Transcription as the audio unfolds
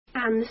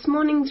And this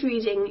morning's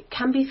reading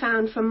can be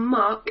found from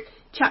Mark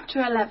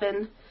chapter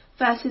 11,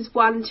 verses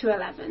 1 to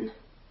 11.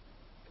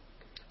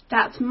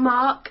 That's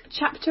Mark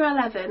chapter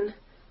 11,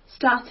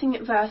 starting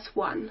at verse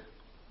 1.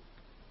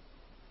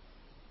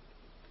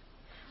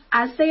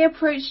 As they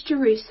approached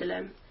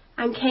Jerusalem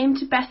and came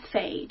to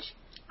Bethphage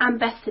and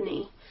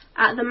Bethany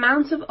at the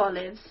Mount of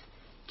Olives,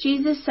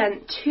 Jesus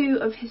sent 2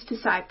 of his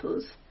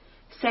disciples,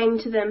 saying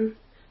to them,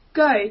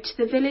 "Go to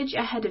the village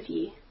ahead of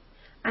you,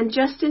 and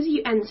just as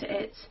you enter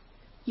it,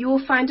 you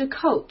will find a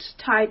colt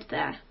tied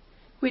there,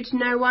 which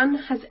no one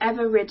has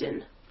ever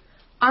ridden.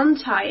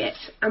 Untie it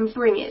and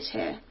bring it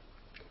here.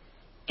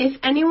 If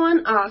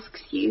anyone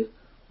asks you,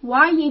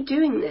 'Why are you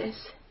doing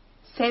this?'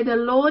 say, 'The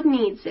Lord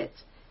needs it,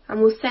 and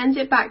will send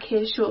it back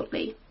here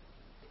shortly.'"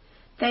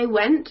 They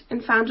went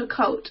and found a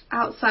colt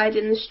outside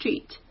in the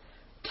street,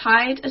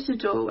 tied at a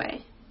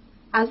doorway.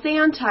 As they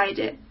untied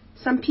it,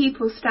 some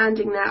people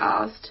standing there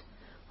asked,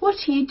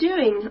 "What are you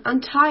doing,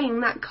 untying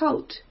that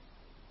colt?"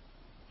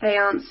 They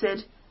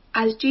answered,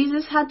 as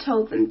Jesus had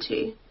told them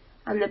to,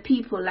 and the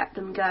people let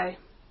them go.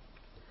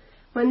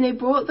 When they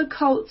brought the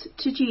colt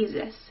to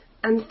Jesus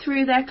and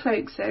threw their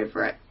cloaks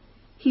over it,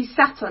 he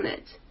sat on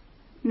it.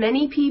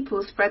 Many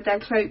people spread their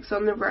cloaks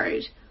on the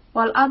road,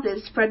 while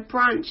others spread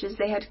branches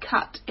they had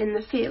cut in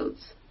the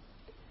fields.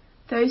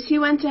 Those who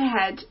went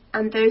ahead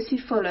and those who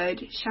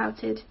followed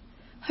shouted,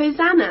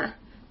 "Hosanna!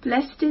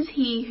 Blessed is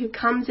he who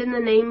comes in the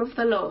name of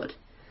the Lord.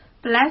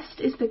 Blessed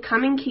is the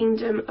coming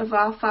kingdom of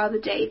our father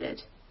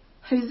David.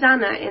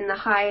 Hosanna in the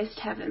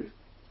highest heaven."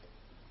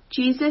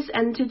 Jesus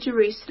entered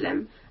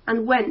Jerusalem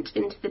and went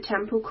into the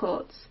temple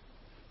courts.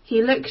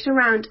 He looked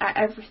around at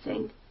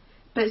everything,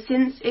 but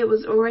since it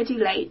was already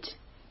late,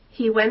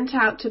 he went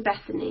out to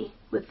Bethany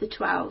with the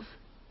 12.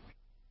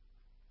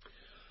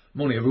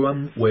 Morning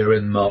everyone, we're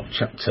in Mark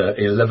chapter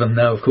 11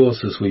 now, of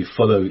course, as we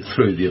follow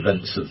through the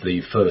events of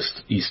the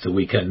first Easter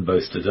weekend,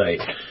 both today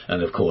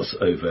and of course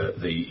over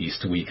the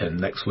Easter weekend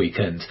next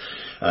weekend.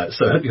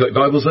 So I hope you've got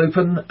your Bibles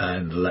open,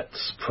 and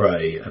let's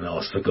pray and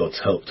ask for God's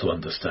help to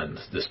understand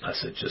this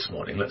passage this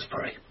morning. Let's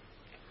pray.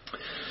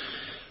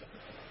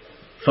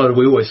 Father,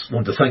 we always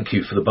want to thank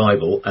you for the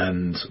Bible,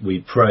 and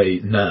we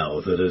pray now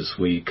that as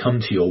we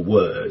come to your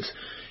word,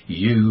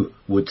 you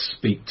would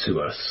speak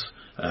to us.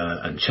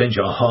 And change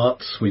our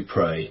hearts, we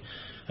pray,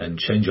 and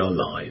change our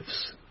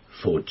lives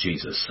for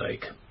Jesus'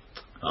 sake.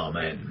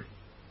 Amen.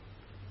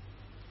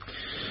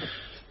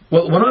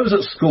 Well, when I was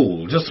at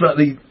school, just about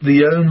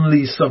the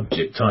only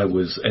subject I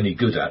was any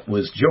good at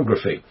was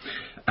geography.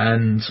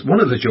 And one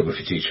of the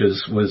geography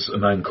teachers was a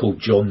man called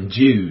John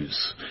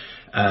Dewes.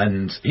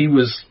 And he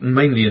was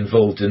mainly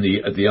involved in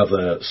the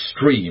other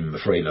stream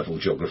for A-level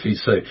geography,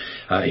 so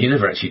he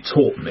never actually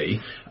taught me,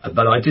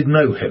 but I did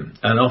know him.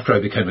 And after I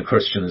became a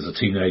Christian as a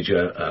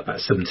teenager, about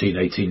 17,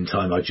 18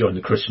 time, I joined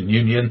the Christian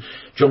Union.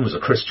 John was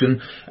a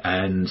Christian,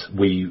 and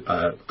we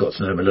got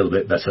to know him a little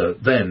bit better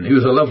then. He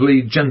was a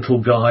lovely, gentle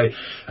guy,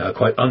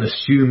 quite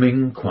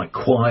unassuming, quite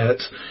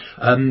quiet,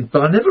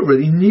 but I never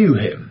really knew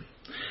him.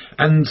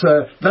 And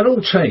that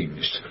all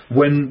changed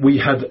when we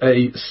had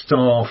a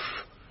staff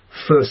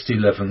first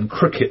 11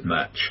 cricket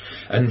match,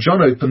 and John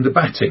opened the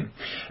batting,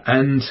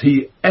 and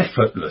he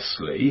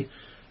effortlessly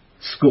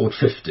scored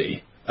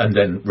 50 and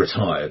then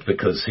retired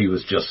because he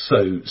was just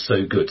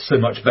so good, so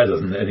much better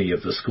than any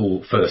of the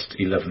school first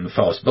 11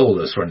 fast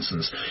bowlers, for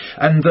instance.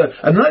 And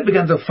I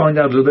began to find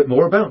out a little bit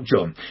more about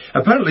John.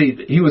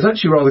 Apparently he was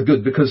actually rather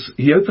good because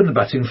he opened the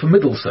batting for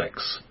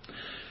Middlesex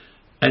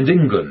and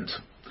England.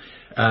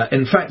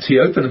 In fact, he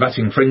opened the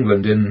batting for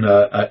England in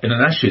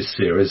an Ashes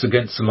series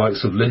against the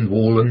likes of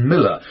Lindwall and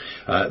Miller,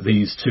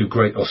 these 2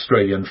 great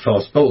Australian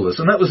fast bowlers.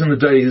 And that was in the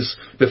days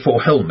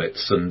before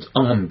helmets and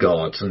arm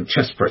guards and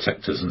chest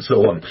protectors and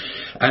so on.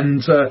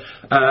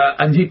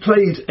 And he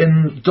played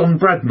in Don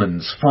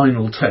Bradman's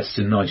final test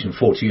in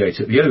 1948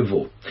 at the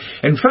Oval.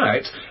 In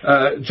fact,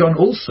 John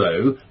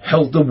also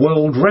held the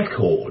world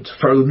record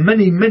for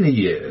many, many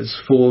years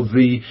for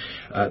the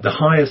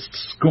highest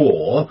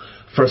score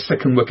for a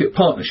second wicket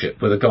partnership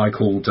with a guy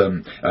called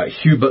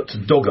Hubert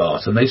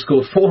Doggart, and they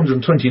scored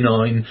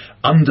 429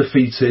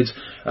 undefeated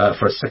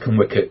for a second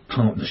wicket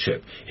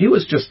partnership. He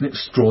was just an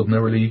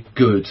extraordinarily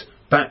good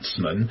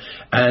batsman,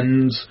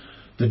 and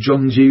the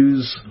John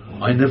Dewes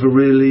I never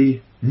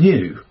really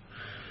knew.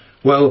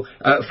 Well,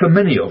 for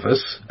many of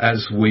us,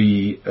 as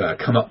we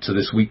come up to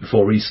this week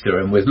before Easter,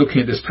 and we're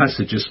looking at this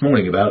passage this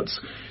morning about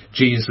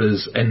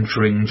Jesus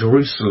entering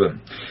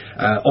Jerusalem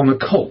on a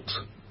colt,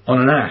 on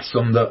an ass,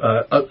 on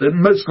the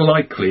most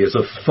likely as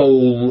a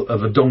foal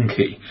of a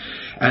donkey,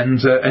 and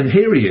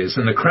here he is,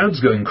 and the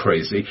crowd's going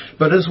crazy.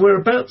 But as we're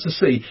about to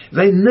see,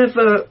 they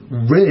never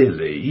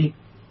really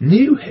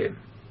knew him.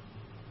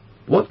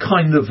 What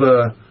kind of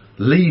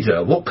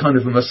leader? What kind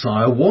of a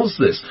Messiah was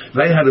this?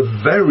 They had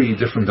a very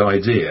different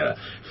idea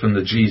from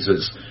the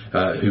Jesus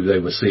who they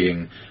were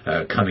seeing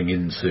coming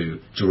into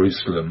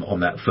Jerusalem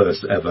on that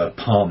first ever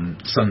Palm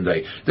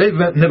Sunday. They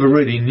never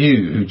really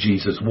knew who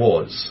Jesus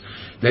was.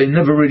 They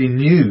never really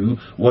knew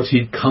what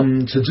he'd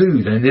come to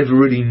do. They never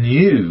really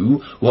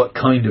knew what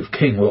kind of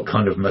king, what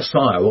kind of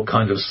Messiah, what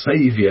kind of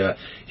saviour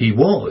he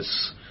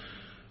was.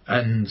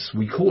 And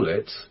we call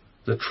it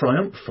the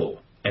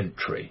triumphal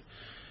entry.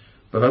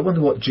 But I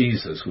wonder what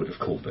Jesus would have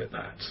called it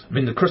that. I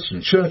mean, the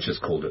Christian church has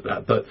called it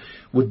that, but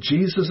would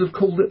Jesus have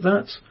called it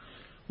that?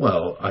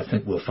 Well, I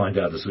think we'll find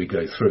out as we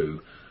go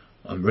through.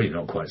 I'm really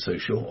not quite so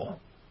sure.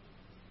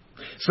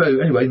 So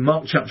anyway,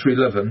 Mark chapter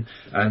 11,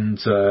 and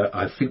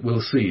I think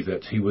we'll see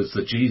that he was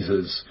the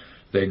Jesus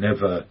they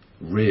never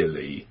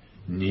really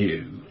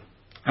knew.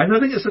 And I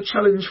think it's a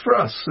challenge for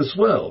us as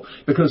well,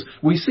 because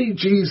we see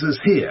Jesus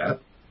here,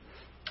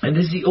 and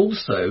is he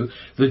also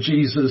the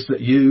Jesus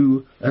that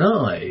you and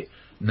I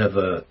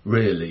never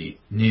really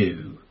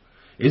knew?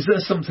 Is there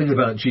something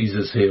about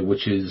Jesus here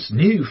which is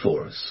new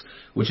for us,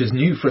 which is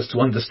new for us to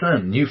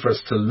understand, new for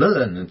us to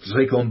learn and to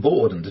take on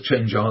board and to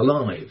change our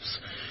lives?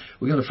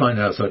 We're going to find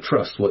out, I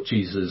trust,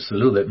 a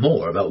little bit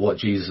more about what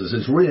Jesus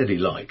is really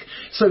like.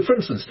 So, for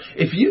instance,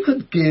 if you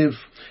could give,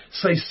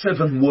 say,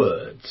 7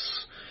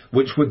 words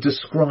which would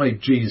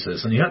describe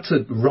Jesus, and you had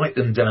to write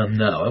them down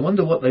now, I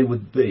wonder what they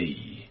would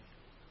be.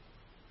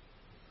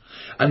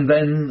 And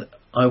then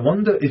I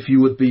wonder if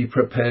you would be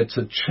prepared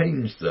to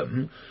change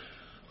them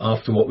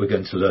after what we're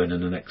going to learn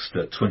in the next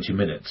 20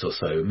 minutes or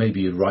so.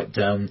 Maybe you'd write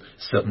down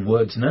 7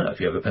 words now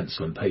if you have a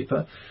pencil and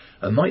paper.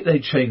 And might they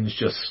change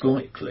just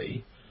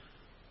slightly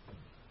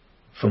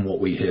from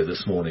what we hear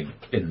this morning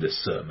in this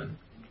sermon?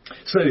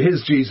 So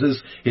here's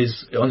Jesus.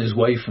 He's on his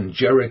way from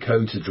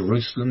Jericho to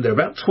Jerusalem. They're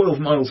about 12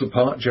 miles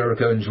apart,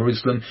 Jericho and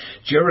Jerusalem.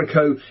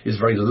 Jericho is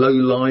very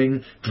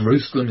low-lying.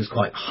 Jerusalem is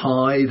quite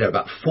high. They're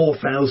about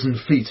 4,000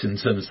 feet in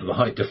terms of the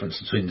height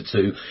difference between the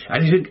two.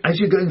 And as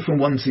you're going from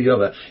one to the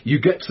other, you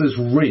get to this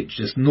ridge,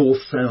 this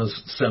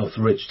north-south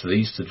ridge to the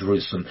east of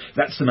Jerusalem.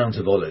 That's the Mount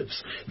of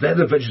Olives. There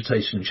the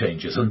vegetation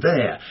changes. And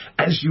there,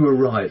 as you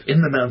arrive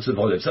in the Mount of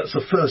Olives, that's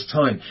the first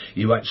time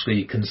you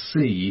actually can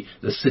see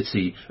the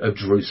city of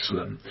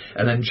Jerusalem.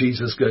 And then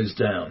Jesus goes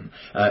down.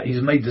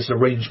 He's made this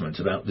arrangement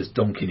about this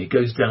donkey, and he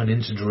goes down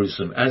into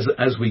Jerusalem.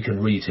 As we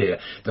can read here,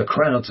 the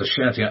crowds are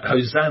shouting out,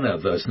 Hosanna,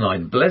 verse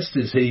 9. Blessed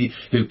is he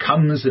who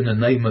comes in the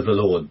name of the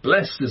Lord.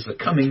 Blessed is the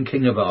coming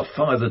King of our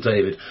father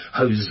David.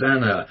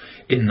 Hosanna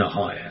in the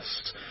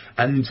highest.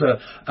 And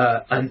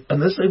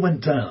as they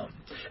went down,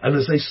 and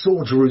as they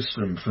saw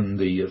Jerusalem from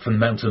the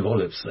Mount of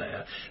Olives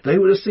there, they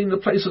would have seen the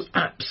place was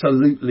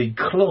absolutely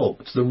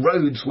clogged. The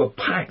roads were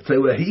packed. They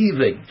were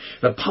heaving.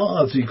 The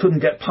paths, you couldn't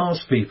get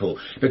past people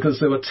because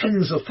there were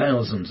tens of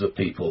thousands of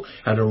people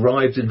had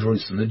arrived in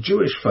Jerusalem. The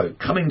Jewish folk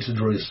coming to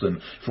Jerusalem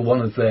for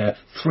one of their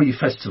 3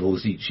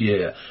 festivals each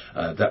year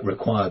that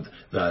required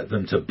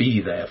them to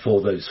be there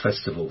for those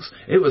festivals.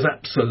 It was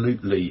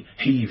absolutely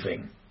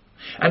heaving.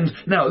 And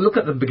now look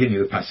at the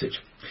beginning of the passage.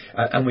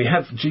 And we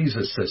have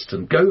Jesus says to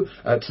them, go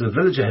to the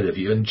village ahead of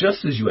you, and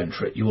just as you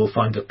enter it, you will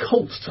find a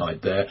colt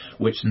tied there,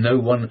 which no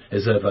one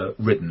has ever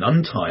ridden.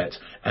 Untie it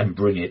and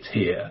bring it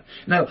here.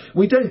 Now,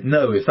 we don't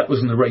know if that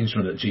was an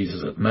arrangement that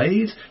Jesus had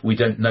made. We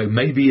don't know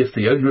maybe if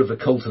the owner of the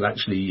colt had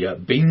actually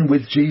been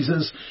with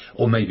Jesus,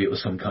 or maybe it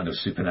was some kind of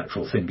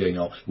supernatural thing going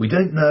on. We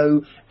don't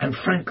know, and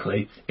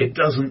frankly, it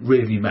doesn't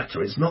really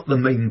matter. It's not the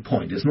main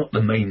point. It's not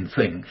the main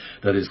thing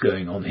that is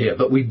going on here.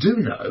 But we do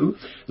know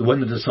that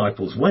when the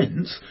disciples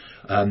went,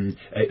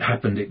 it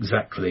happened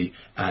exactly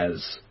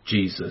as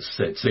Jesus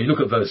said. So you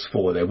look at verse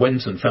 4. They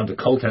went and found a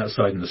colt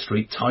outside in the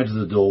street, tied to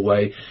the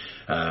doorway.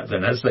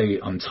 Then as they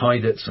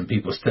untied it, some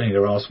people standing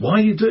there asked, why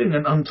are you doing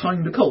and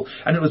untying the colt?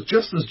 And it was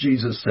just as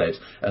Jesus said.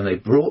 And they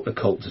brought the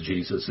colt to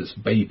Jesus, this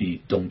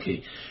baby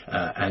donkey,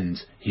 and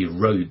he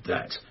rode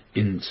that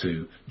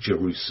into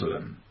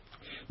Jerusalem.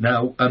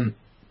 Now,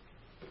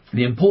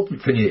 the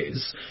important thing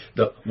is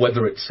that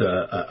whether it's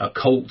a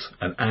colt,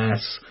 an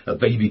ass, a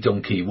baby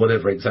donkey,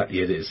 whatever exactly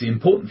it is, the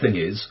important thing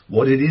is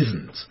what it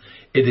isn't.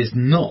 It is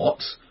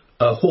not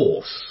a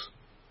horse.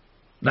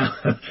 Now,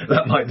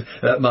 that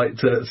might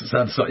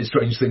sound a slightly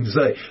strange thing to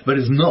say, but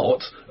it's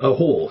not a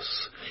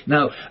horse.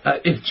 Now,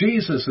 if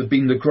Jesus had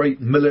been the great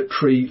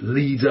military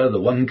leader, the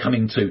one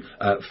coming to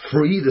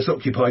free this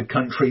occupied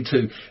country,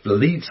 to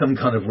lead some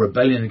kind of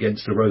rebellion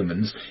against the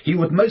Romans, he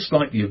would most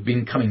likely have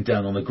been coming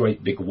down on a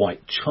great big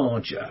white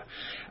charger.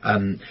 I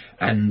mean,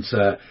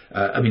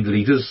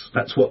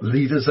 that's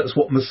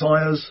what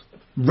messiahs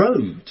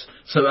rode.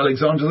 So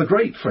Alexander the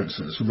Great, for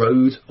instance,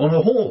 rode on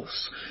a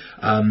horse.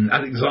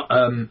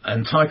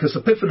 Antiochus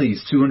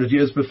Epiphanes, 200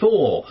 years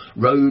before,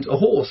 rode a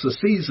horse. The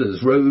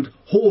Caesars rode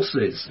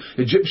horses.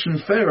 Egyptian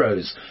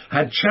pharaohs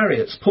had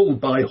chariots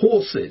pulled by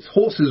horses.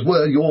 Horses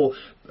were your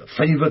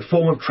favoured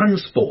form of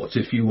transport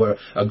if you were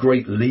a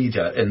great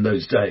leader in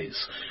those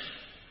days.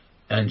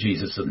 And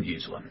Jesus doesn't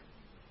use one.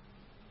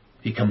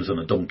 He comes on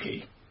a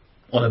donkey,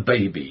 on a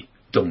baby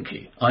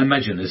donkey. I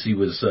imagine as he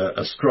was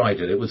astride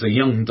it was a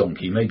young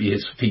donkey. Maybe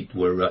his feet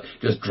were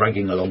just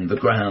dragging along the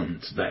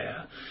ground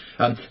there.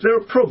 There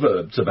are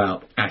proverbs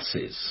about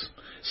asses.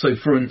 So,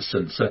 for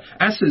instance,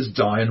 asses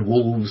die and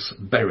wolves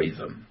bury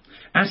them.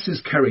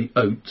 Asses carry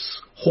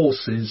oats,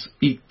 horses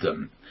eat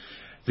them.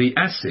 The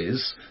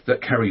asses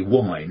that carry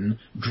wine,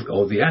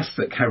 or the ass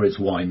that carries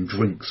wine,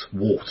 drinks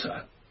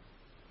water.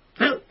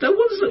 Now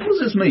what does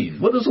this mean?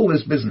 What does all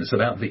this business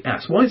about the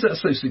ass? Why is that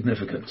so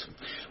significant?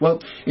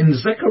 Well, in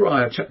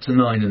Zechariah chapter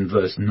 9 and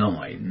verse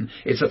 9,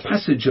 it's a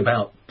passage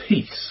about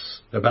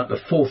peace, about the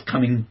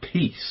forthcoming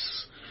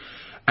peace.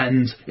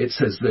 And it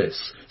says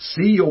this: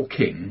 "See, your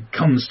king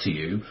comes to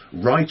you,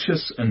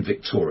 righteous and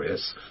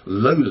victorious,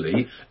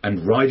 lowly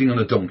and riding on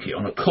a donkey,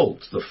 on a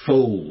colt, the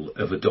foal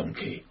of a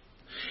donkey."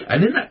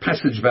 And in that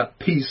passage about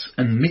peace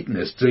and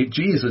meekness,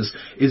 Jesus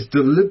is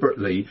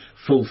deliberately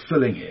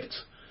fulfilling it.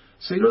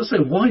 So you've got to say,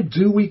 why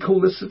do we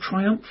call this a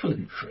triumphal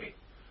entry?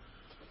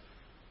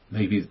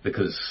 Maybe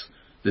because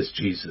this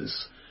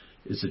Jesus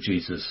is the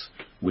Jesus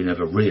we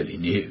never really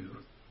knew.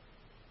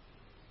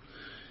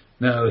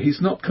 Now,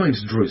 he's not coming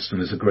to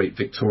Jerusalem as a great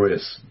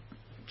victorious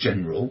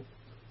general.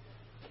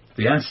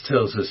 The ass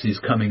tells us he's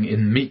coming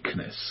in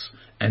meekness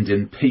and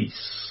in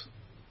peace.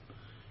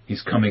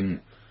 He's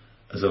coming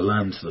as a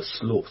lamb to the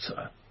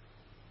slaughter,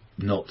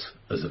 not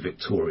as a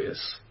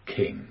victorious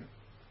king.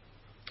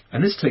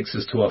 And this takes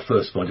us to our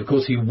first point. Of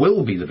course, he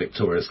will be the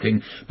victorious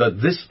king, but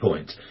at this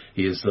point,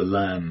 he is the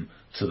lamb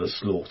to the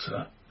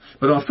slaughter.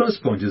 But our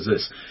first point is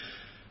this: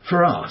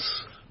 for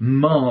us,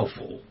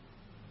 marvel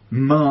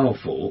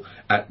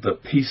at the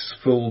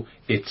peaceful,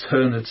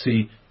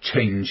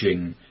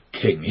 eternity-changing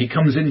king. He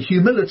comes in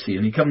humility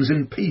and he comes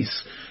in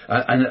peace.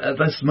 And at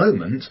this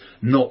moment,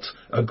 not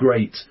a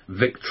great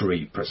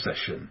victory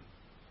procession.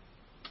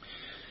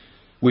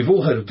 We've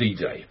all heard of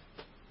D-Day.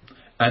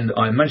 And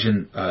I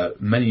imagine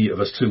many of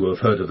us too have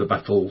heard of the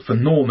battle for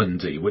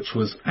Normandy, which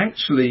was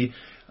actually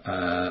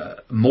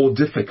more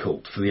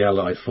difficult for the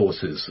Allied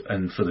forces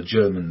and for the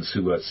Germans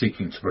who were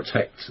seeking to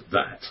protect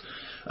that.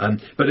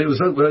 But it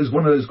was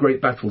one of those great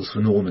battles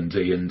for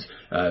Normandy, and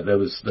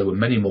there were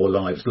many more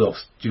lives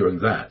lost during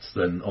that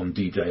than on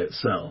D-Day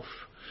itself.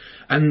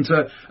 And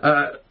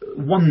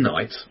one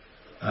night,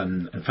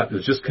 in fact, it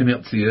was just coming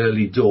up to the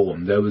early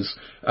dawn, there was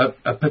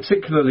a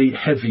particularly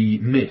heavy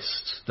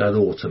mist that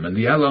autumn, and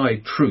the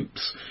Allied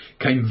troops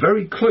came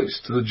very close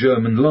to the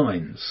German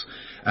lines.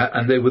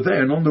 And they were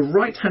there, and on the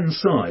right-hand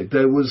side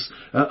there was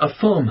a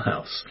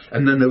farmhouse,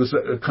 and then there was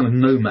a kind of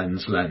no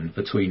man's land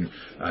between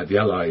the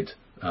Allied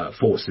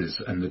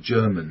forces and the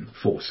German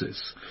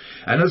forces.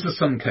 And as the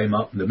sun came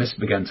up, the mist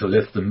began to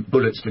lift, the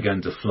bullets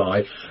began to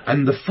fly,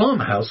 and the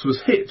farmhouse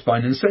was hit by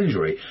an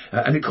incendiary,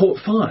 and it caught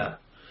fire.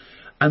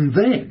 And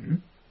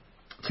then,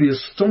 to the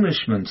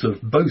astonishment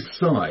of both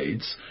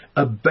sides,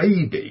 a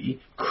baby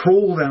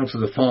crawled out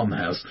of the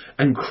farmhouse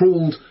and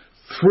crawled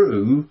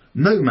through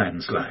no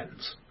man's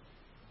land.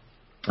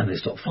 And they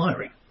stopped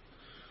firing.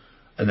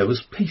 And there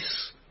was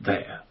peace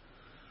there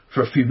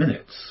for a few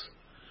minutes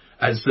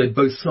as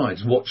both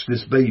sides watched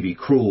this baby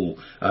crawl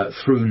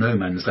through no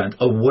man's land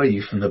away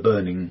from the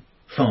burning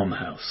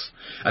farmhouse.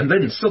 And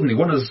then suddenly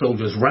one of the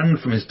soldiers ran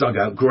from his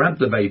dugout, grabbed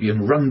the baby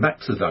and ran back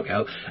to the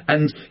dugout.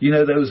 And,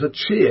 there was a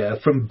cheer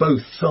from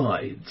both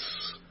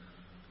sides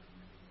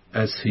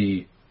as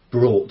he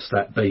brought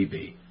that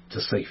baby to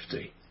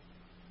safety.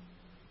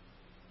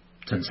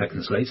 10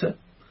 seconds later,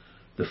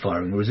 the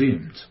firing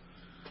resumed.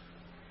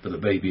 But the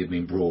baby had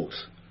been brought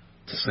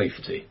to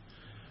safety.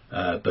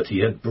 But he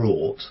had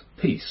brought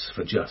peace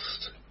for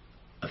just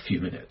a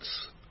few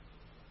minutes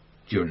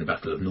during the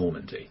Battle of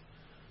Normandy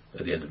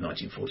at the end of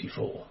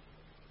 1944.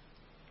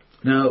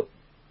 Now,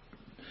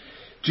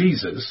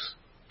 Jesus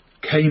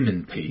came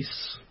in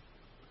peace,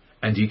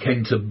 and he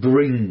came to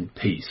bring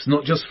peace,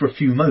 not just for a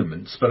few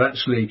moments, but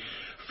actually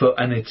for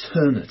an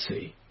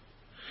eternity.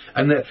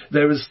 And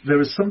there is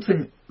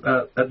something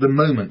at the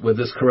moment with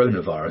this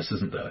coronavirus,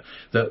 isn't there,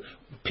 that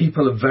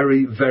people are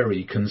very,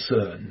 very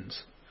concerned.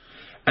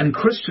 And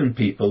Christian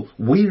people,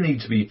 we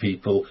need to be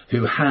people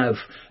who have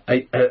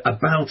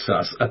about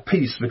us a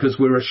peace, because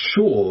we're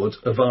assured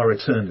of our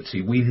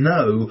eternity. We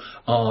know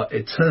our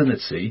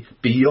eternity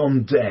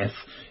beyond death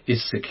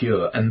is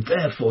secure, and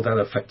therefore that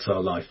affects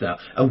our life now.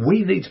 And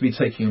we need to be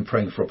taking and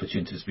praying for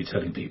opportunities to be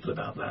telling people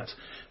about that.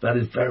 That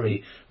is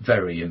very,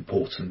 very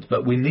important.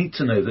 But we need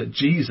to know that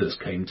Jesus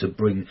came to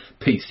bring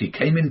peace. He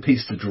came in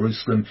peace to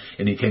Jerusalem,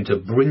 and he came to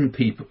bring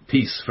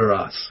peace for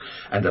us,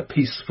 and a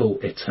peaceful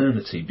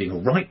eternity,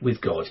 being right with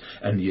God,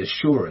 and the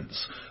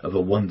assurance of a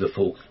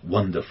wonderful,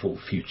 wonderful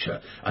future.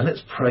 And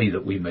let's pray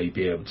that we may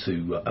be able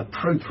to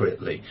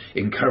appropriately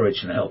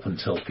encourage and help and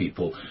tell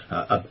people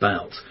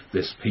about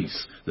this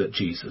peace that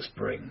Jesus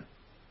brings.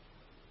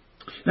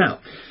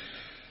 Now,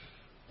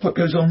 what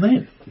goes on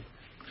then?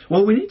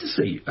 Well, we need to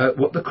see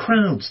what the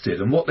crowds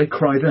did and what they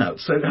cried out.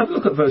 So have a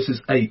look at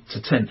verses 8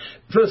 to 10.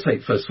 Verse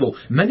 8, first of all: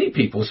 many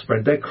people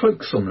spread their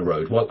cloaks on the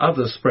road, while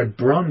others spread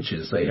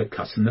branches they had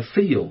cut in the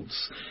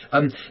fields.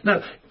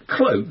 Now,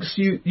 cloaks,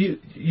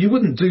 you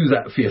wouldn't do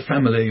that for your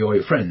family or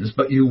your friends,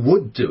 but you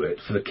would do it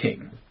for the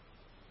king.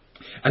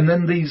 And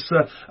then these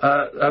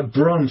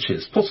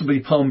branches, possibly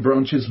palm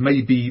branches,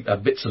 maybe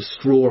bits of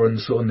straw and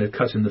so on, they're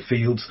cut in the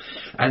fields.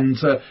 And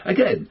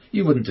again,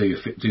 you wouldn't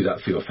do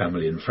that for your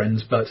family and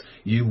friends, but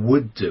you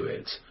would do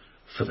it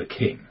for the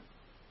king.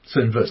 So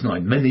in verse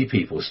 9, many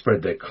people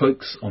spread their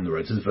cloaks on the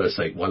road. This is verse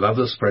 8, while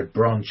others spread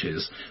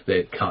branches they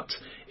had cut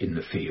in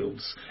the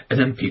fields. And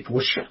then people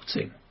were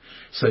shouting.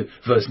 So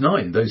verse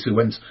 9, those who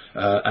went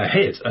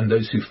ahead and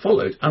those who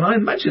followed, and I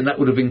imagine that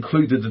would have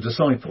included the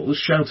disciples,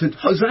 shouted,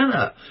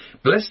 Hosanna!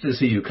 Blessed is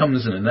he who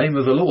comes in the name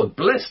of the Lord.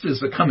 Blessed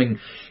is the coming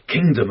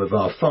kingdom of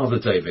our father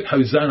David.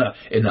 Hosanna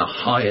in the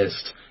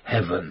highest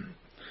heaven.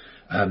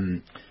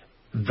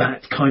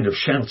 That kind of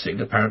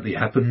shouting apparently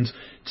happened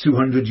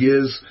 200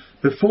 years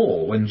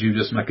before, when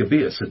Judas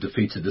Maccabeus had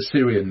defeated the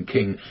Syrian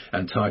king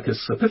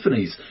Antiochus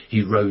Epiphanes.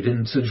 He rode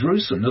into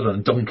Jerusalem, not on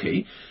a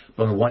donkey,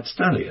 but on a white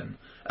stallion.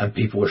 And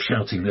people were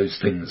shouting those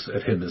things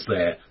at him as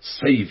their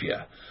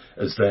saviour,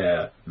 as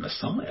their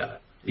Messiah,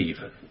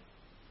 even.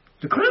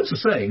 The crowds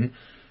are saying,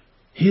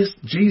 here's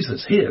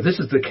Jesus here, this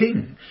is the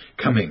king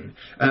coming.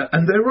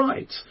 And they're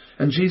right.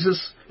 And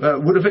Jesus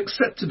would have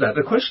accepted that.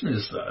 The question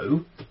is,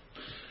 though,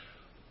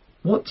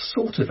 what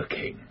sort of a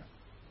king?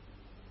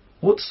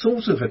 What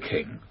sort of a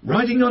king?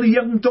 Riding on a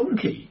young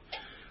donkey.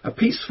 A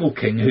peaceful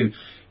king who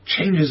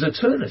changes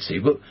eternity.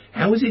 But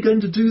how is he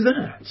going to do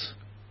that?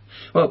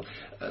 Well,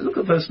 look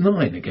at verse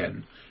 9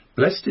 again.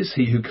 Blessed is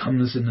he who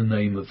comes in the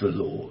name of the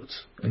Lord.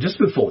 And just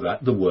before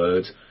that, the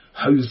word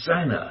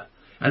Hosanna.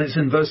 And it's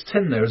in verse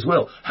 10 there as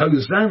well.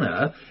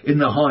 Hosanna in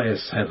the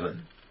highest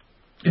heaven.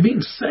 It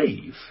means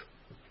save.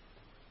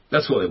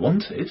 That's what they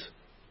wanted.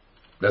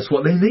 That's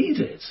what they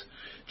needed.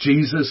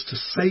 Jesus to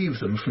save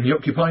them from the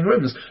occupying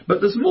Romans.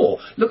 But there's more.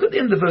 Look at the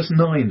end of verse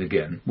 9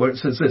 again, where it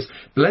says this.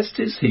 Blessed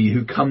is he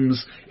who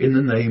comes in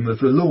the name of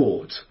the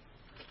Lord.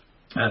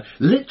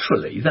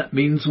 Literally, that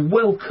means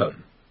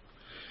welcome.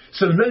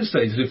 So in those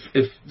days,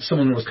 if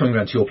someone was coming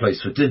around to your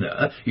place for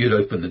dinner, you'd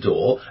open the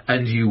door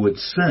and you would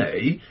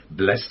say,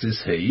 blessed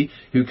is he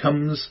who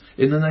comes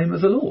in the name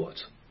of the Lord.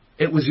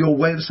 It was your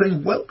way of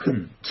saying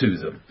welcome to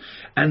them.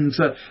 And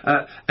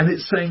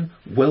it's saying,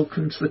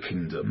 welcome to the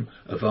kingdom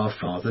of our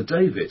father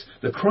David.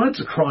 The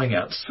crowds are crying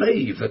out,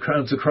 save. The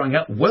crowds are crying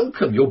out,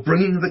 welcome. You're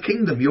bringing the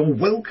kingdom. You're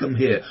welcome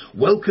here.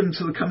 Welcome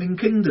to the coming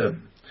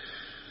kingdom.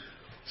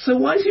 So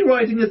why is he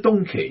riding a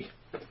donkey?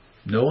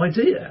 No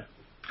idea.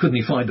 Couldn't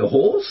he find a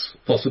horse?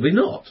 Possibly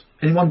not.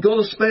 Anyone got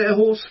a spare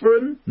horse for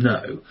him?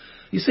 No.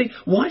 You see,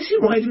 why is he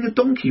riding a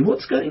donkey?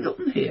 What's going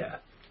on here?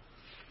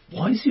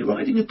 Why is he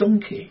riding a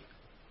donkey?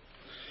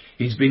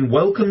 He's been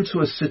welcomed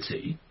to a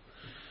city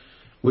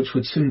which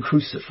would soon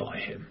crucify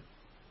him.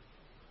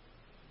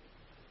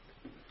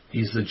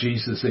 He's the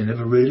Jesus they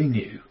never really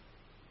knew.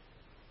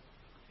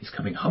 He's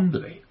coming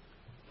humbly.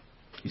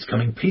 He's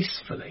coming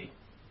peacefully.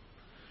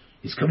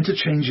 He's coming to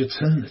change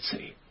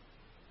eternity.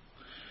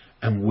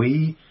 And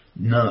we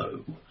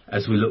know,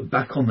 as we look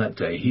back on that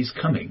day, he's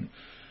coming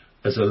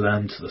as a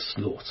lamb to the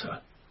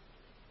slaughter,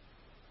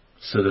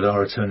 so that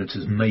our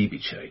eternities may be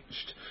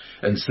changed,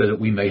 and so that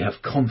we may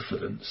have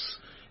confidence,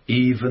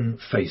 even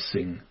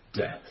facing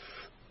death.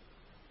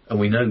 And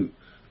we know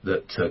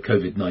that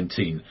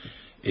COVID-19,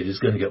 it is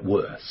going to get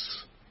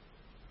worse.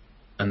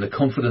 And the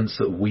confidence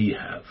that we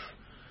have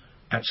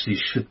actually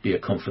should be a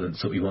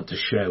confidence that we want to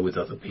share with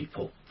other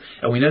people.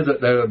 And we know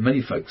that there are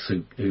many folks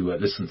who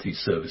listen to these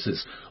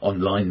services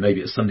online.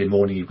 Maybe it's Sunday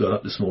morning, you've got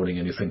up this morning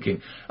and you're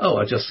thinking, oh,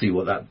 I just see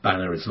what that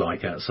banner is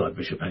like outside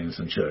Bishop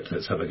Hannington Church.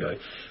 Let's have a go.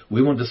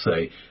 We want to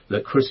say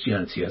that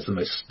Christianity has the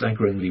most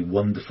staggeringly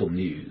wonderful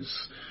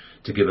news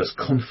to give us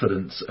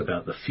confidence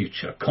about the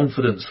future,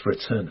 confidence for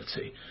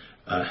eternity,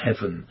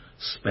 heaven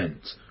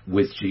spent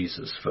with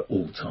Jesus for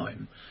all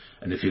time.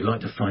 And if you'd like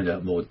to find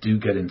out more, do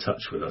get in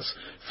touch with us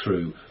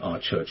through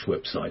our church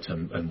website,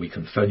 and we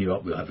can phone you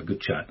up. We'll have a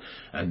good chat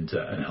and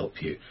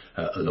help you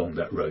along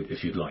that road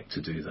if you'd like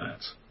to do that.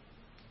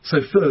 So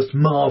first,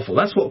 marvel.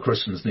 That's what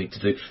Christians need to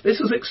do.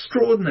 This is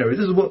extraordinary.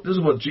 This is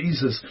what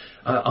Jesus,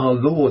 our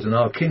Lord and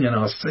our King and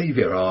our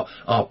Saviour,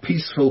 our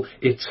peaceful,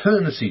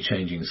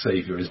 eternity-changing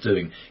Saviour is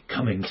doing,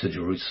 coming to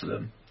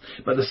Jerusalem.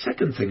 But the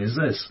second thing is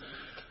this: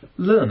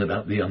 learn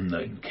about the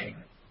unknown King.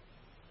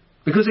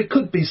 Because it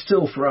could be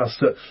still for us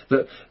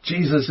that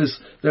Jesus is,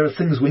 there are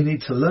things we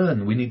need to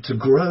learn, we need to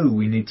grow,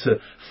 we need to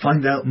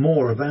find out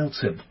more about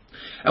him.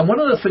 And one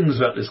of the things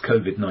about this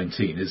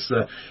COVID-19 is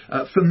that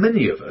for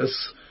many of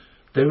us,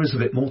 there is a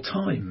bit more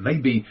time.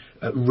 Maybe,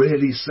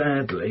 really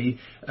sadly,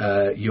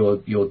 you're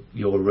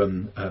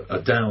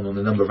down on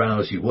the number of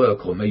hours you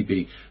work, or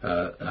maybe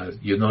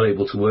you're not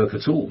able to work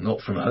at all,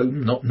 not from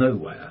home, not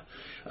nowhere.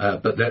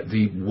 But that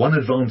the one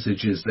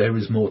advantage is there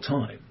is more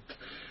time.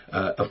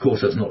 Of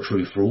course, that's not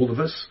true for all of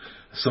us.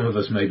 Some of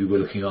us, maybe we're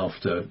looking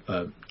after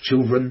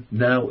children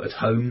now at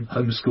home,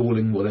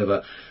 homeschooling,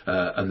 whatever,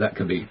 and that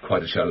can be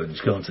quite a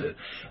challenge, can't it?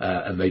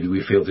 And maybe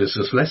we feel there's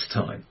just less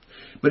time.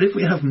 But if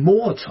we have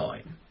more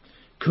time,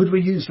 Could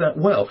we use that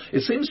well?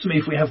 It seems to me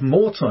if we have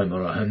more time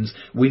on our hands,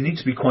 we need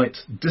to be quite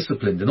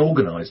disciplined and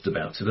organised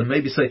about it and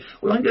maybe say,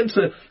 well, I'm going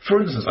to, for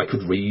instance, I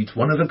could read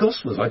one of the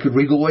Gospels. I could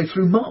read all the way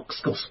through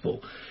Mark's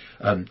Gospel.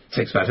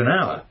 Takes about an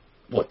hour,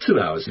 2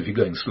 hours if you're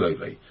going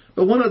slowly.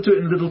 But why not do it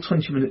in little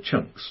 20-minute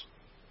chunks?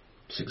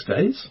 6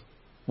 days?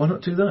 Why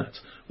not do that?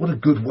 What a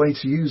good way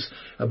to use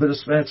a bit of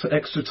spare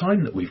extra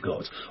time that we've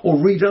got.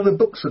 Or read other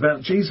books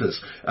about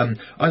Jesus.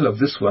 I love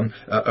this one,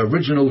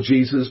 Original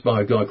Jesus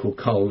by a guy called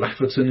Carl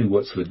Lafferton, who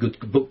works for the Good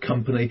Book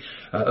Company.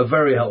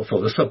 Very helpful.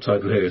 The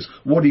subtitle here is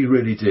What He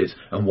Really Did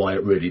and Why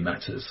It Really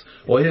Matters.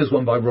 Or here's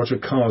one by Roger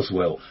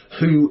Carswell,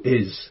 Who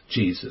is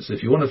Jesus?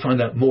 If you want to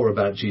find out more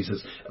about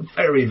Jesus, a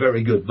very,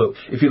 very good book.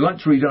 If you'd like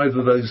to read either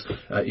of those,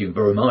 you can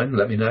borrow mine,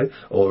 let me know,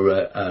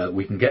 or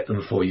we can get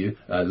them for you.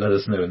 Let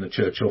us know in the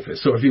church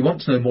office. So if you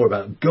want to know more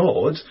about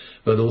God,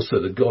 but also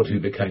the God who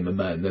became a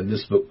man, then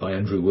this book by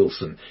Andrew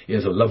Wilson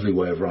is a lovely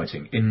way of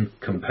writing,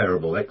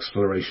 incomparable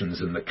explorations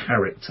in the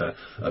character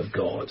of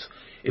God.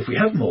 If we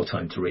have more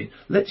time to read,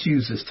 let's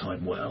use this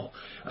time well,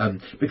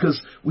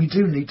 because we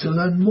do need to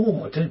learn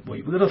more, don't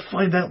we? We've got to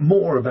find out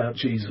more about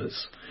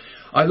Jesus.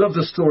 I love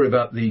the story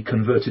about the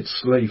converted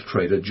slave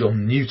trader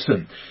John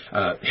Newton,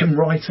 hymn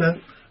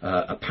writer,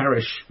 a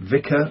parish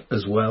vicar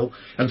as well,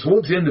 and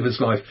towards the end of his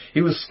life he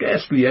was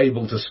scarcely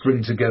able to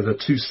string together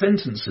 2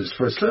 sentences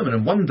for a sermon,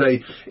 and one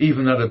day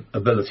even that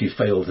ability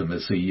failed him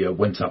as he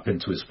went up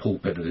into his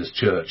pulpit at his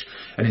church,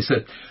 and he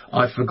said,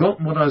 I've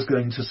forgotten what I was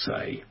going to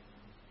say,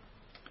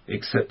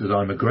 except that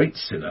I'm a great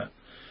sinner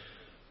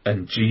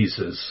and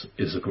Jesus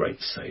is a great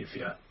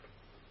saviour.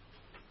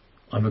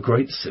 I'm a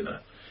great sinner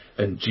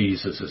and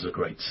Jesus is a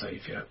great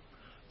saviour.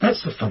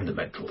 That's the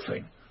fundamental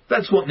thing.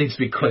 That's what needs to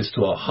be close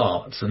to our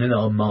hearts and in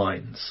our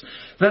minds.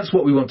 That's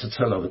what we want to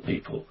tell other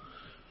people.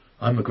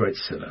 I'm a great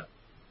sinner,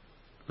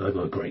 but I've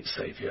got a great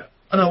saviour.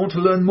 And I want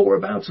to learn more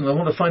about him. I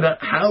want to find out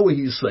how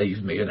he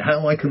saved me and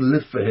how I can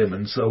live for him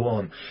and so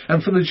on.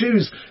 And for the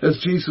Jews,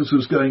 as Jesus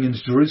was going into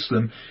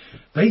Jerusalem,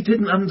 they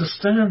didn't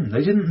understand.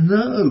 They didn't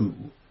know.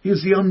 He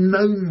was the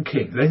unknown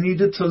king. They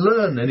needed to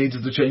learn. They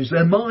needed to change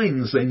their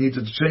minds. They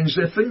needed to change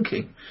their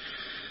thinking.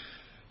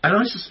 And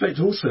I suspect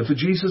also for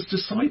Jesus'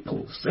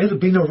 disciples, they'd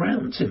have been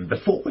around him,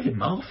 before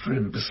him, after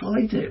him,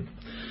 beside him.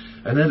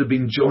 And they'd have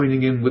been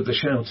joining in with the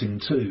shouting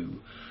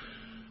too.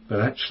 But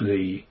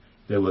actually,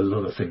 there were a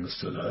lot of things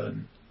to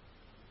learn.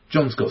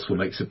 John's Gospel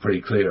makes it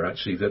pretty clear,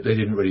 actually, that they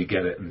didn't really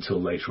get it until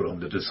later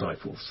on, the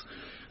disciples.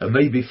 And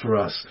maybe for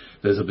us,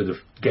 there's a bit of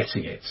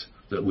getting it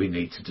that we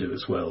need to do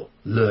as well.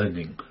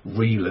 Learning,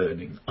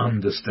 relearning,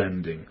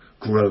 understanding,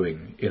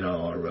 growing in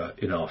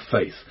our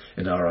faith,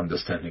 in our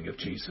understanding of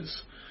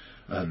Jesus.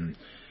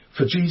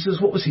 For Jesus,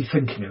 what was he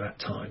thinking at that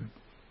time?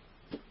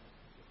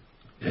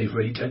 They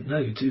really don't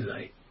know, do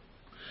they?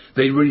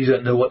 They really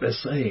don't know what they're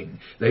saying.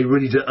 They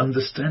really don't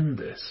understand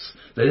this.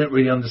 They don't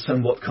really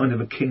understand what kind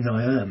of a king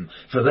I am.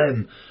 For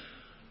them,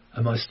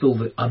 am I still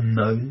the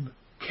unknown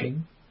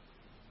king?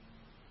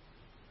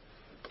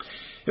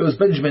 It was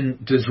Benjamin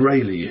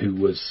Disraeli who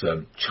was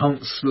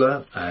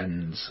Chancellor,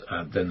 and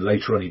then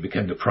later on he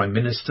became the Prime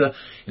Minister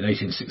in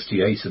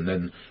 1868, and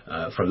then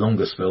for a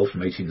longer spell from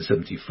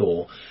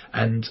 1874.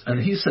 And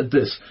he said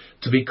this: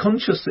 to be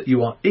conscious that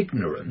you are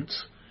ignorant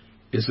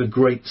is a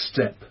great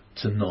step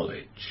to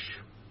knowledge.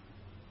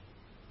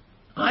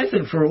 I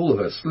think for all of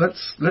us,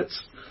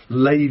 let's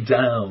lay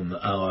down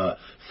our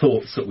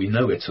thoughts that we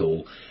know it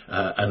all,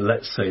 and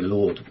let's say,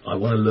 Lord, I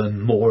want to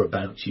learn more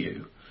about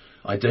you.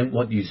 I don't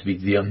want you to be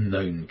the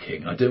unknown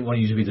king. I don't want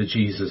you to be the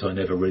Jesus I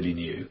never really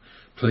knew.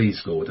 Please,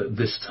 Lord, at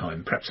this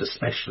time, perhaps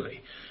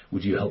especially,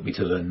 would you help me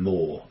to learn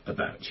more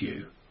about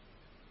you?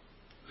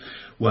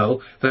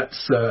 Well,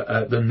 that's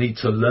the need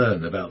to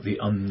learn about the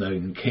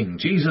unknown king.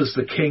 Jesus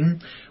the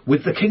king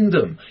with the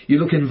kingdom. You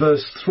look in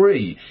verse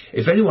 3.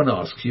 If anyone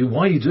asks you,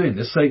 why are you doing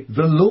this? Say,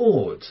 the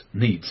Lord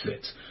needs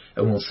it.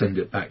 And we'll send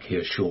it back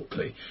here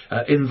shortly.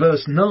 In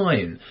verse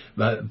 9,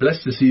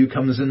 blessed is he who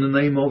comes in the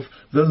name of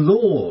the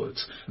Lord.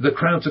 The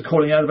crowds are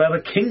calling out about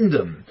a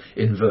kingdom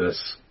in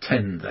verse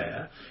 10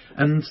 there.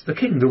 And the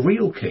king, the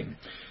real king,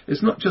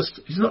 he's not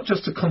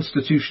just a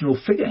constitutional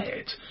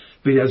figurehead,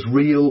 but he has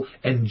real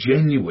and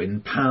genuine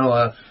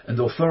power and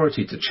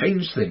authority to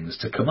change things,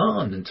 to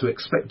command and to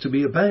expect to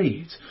be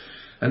obeyed.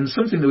 And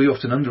something that we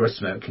often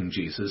underestimate about King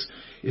Jesus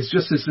is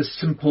just this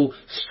simple,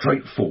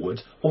 straightforward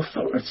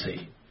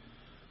authority.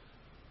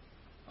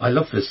 I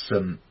love this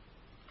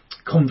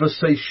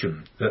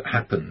conversation that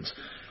happened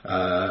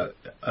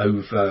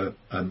over.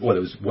 It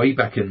was way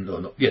back in.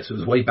 It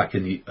was way back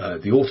in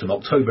the autumn,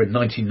 October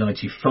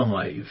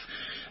 1995,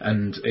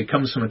 and it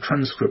comes from a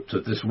transcript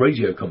of this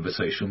radio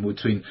conversation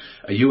between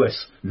a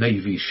U.S.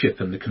 Navy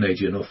ship and the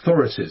Canadian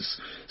authorities.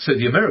 So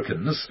the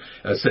Americans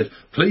said,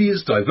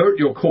 "Please divert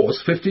your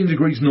course 15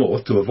 degrees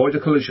north to avoid a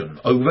collision."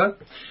 Over.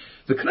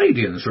 The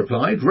Canadians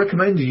replied,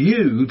 "Recommend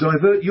you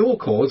divert your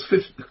course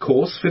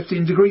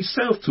 15 degrees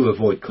south to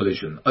avoid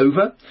collision."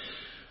 Over.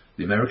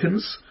 The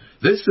Americans,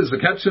 "This is the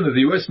captain of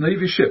the US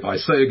Navy ship. I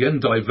say again,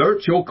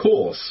 divert your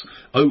course."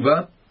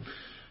 Over.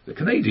 The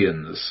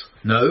Canadians.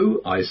 No,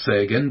 I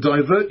say again,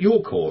 divert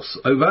your course.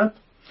 Over.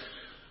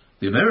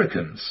 The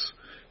Americans.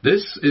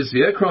 This is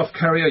the aircraft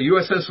carrier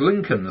USS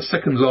Lincoln, the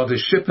second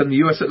largest ship in the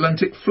US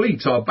Atlantic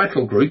Fleet. Our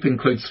battle group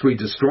includes 3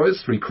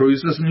 destroyers, 3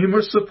 cruisers and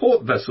numerous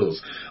support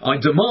vessels. I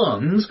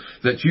demand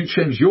that you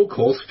change your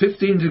course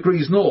 15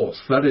 degrees north.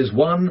 That is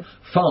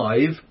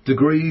 15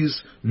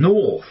 degrees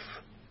north.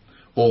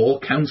 Or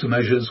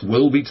countermeasures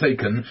will be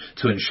taken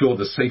to ensure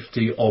the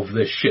safety of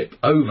this ship.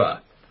 Over.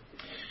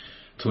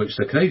 To which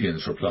the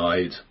Canadians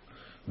replied,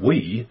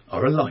 we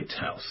are a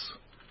lighthouse.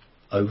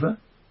 Over.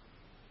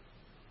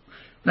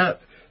 Now,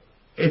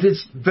 it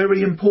is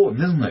very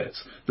important, isn't it,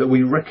 that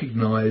we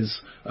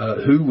recognise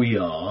who we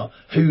are,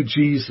 who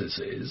Jesus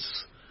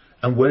is,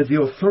 and where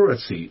the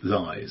authority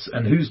lies,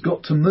 and who's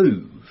got to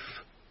move.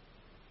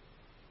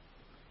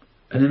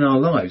 And in our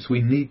lives,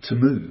 we need to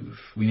move.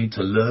 We need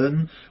to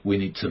learn, we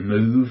need to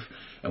move,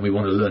 and we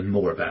want to learn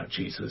more about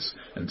Jesus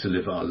and to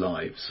live our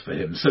lives for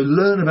him. So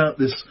learn about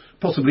this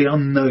possibly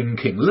unknown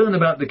king. Learn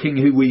about the king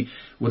who we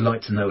would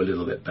like to know a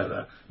little bit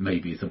better,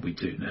 maybe, than we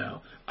do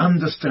now.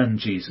 Understand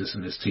Jesus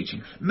and his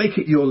teaching. Make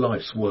it your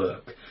life's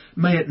work.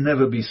 May it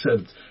never be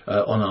said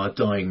on our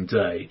dying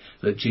day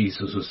that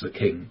Jesus was the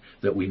king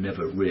that we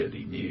never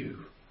really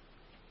knew.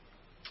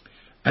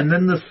 And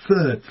then the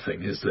third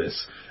thing is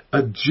this: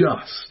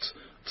 adjust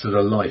to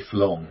the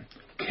lifelong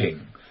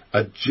king.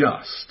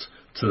 Adjust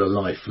to the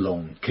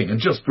lifelong king. And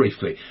just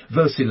briefly,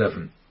 verse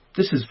 11.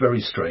 This is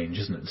very strange,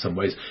 isn't it, in some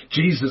ways?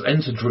 Jesus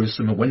entered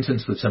Jerusalem and went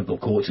into the temple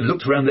courts. He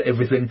looked around at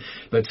everything,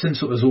 but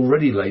since it was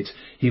already late,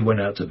 he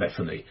went out to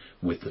Bethany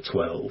with the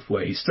 12,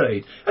 where he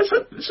stayed.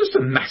 It's just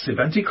a massive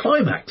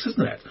anticlimax,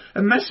 isn't it?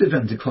 A massive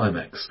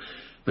anticlimax.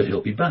 But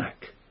he'll be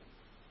back.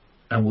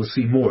 And we'll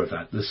see more of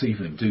that this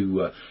evening.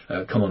 Do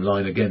come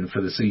online again for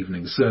this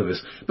evening's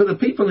service. But the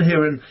people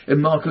here in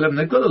Mark 11,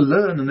 they've got to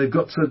learn and they've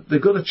got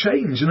to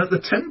change. And at the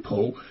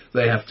temple,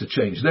 they have to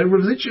change. Their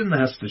religion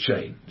has to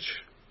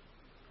change.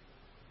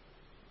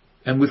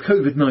 And with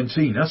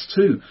COVID-19, us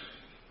too,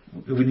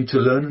 we need to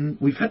learn, and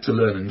we've had to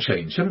learn and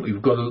change, haven't we?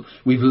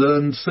 We've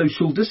learned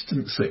social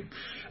distancing.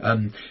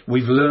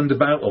 We've learned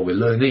about, or we're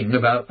learning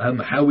about,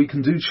 how we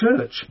can do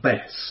church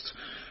best.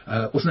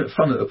 Wasn't it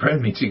fun at the prayer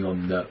meeting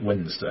on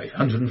Wednesday?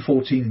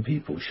 114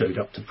 people showed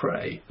up to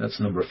pray. That's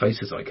the number of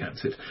faces I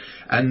counted.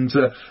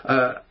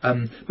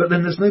 But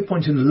then there's no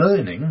point in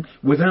learning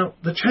without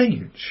the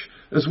change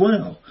as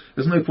well.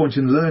 There's no point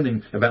in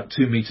learning about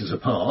 2 meters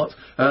apart,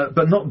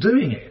 but not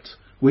doing it.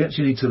 We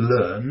actually need to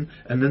learn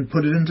and then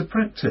put it into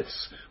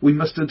practice. We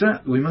must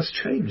adapt. We must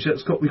change.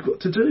 That's what we've got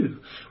to do.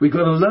 We've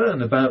got to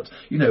learn about,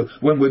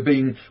 when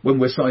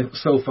we're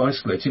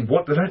self-isolating,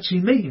 what that actually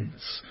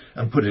means,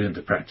 and put it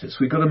into practice.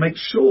 We've got to make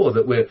sure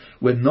that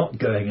we're not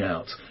going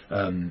out,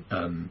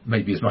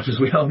 maybe as much as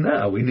we are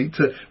now. We need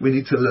to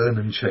learn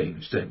and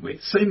change, don't we?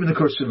 Same in the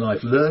Christian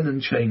life. Learn and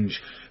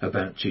change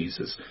about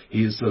Jesus.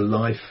 He is the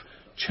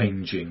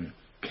life-changing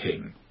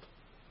King.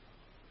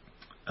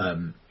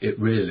 It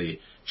really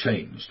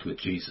changed with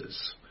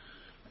Jesus,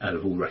 out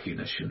of all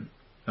recognition.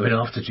 I mean,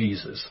 after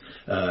Jesus,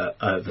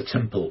 the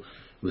temple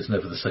was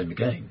never the same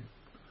again.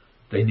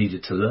 They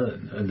needed to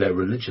learn, and their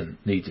religion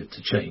needed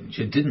to change.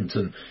 It didn't,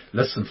 and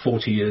less than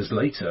 40 years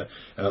later,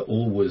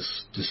 all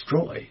was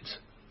destroyed.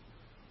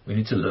 We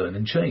need to learn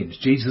and change.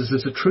 Jesus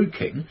is a true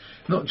king,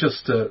 not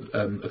just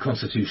a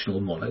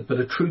constitutional monarch, but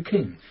a true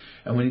king.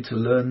 And we need to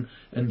learn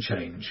and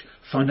change,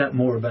 find out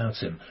more about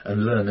him,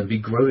 and learn and be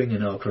growing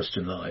in our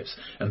Christian lives,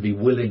 and be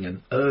willing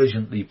and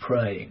urgently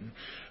praying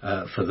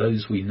for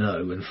those we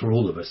know and for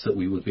all of us, that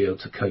we would be able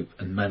to cope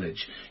and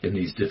manage in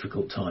these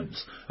difficult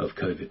times of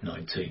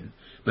COVID-19.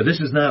 But this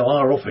is now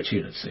our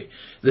opportunity.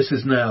 This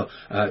is now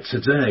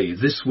today,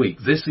 this week,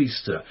 this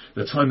Easter,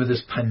 the time of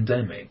this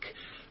pandemic.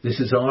 This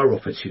is our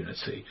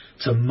opportunity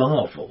to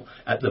marvel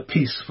at the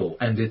peaceful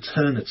and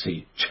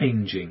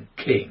eternity-changing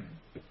King.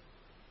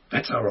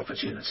 That's our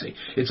opportunity.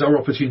 It's our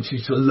opportunity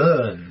to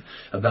learn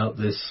about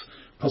this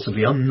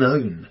possibly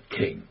unknown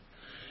King.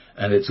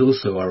 And it's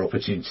also our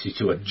opportunity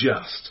to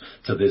adjust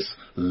to this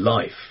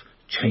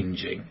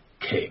life-changing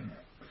King.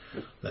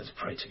 Let's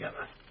pray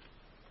together.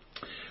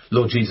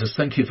 Lord Jesus,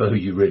 thank you for who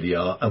you really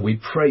are, and we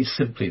pray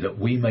simply that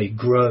we may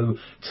grow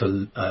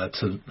to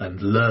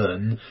and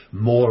learn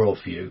more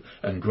of you,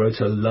 and grow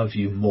to love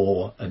you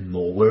more and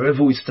more.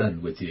 Wherever we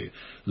stand with you,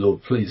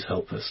 Lord, please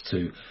help us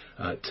to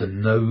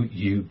know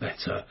you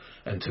better,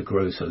 and to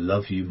grow to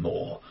love you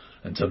more,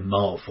 and to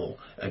marvel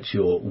at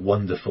your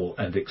wonderful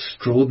and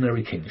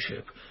extraordinary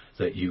kingship,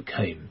 that you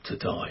came to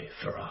die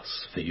for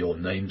us. For your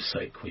name's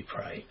sake we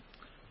pray.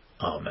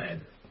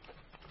 Amen.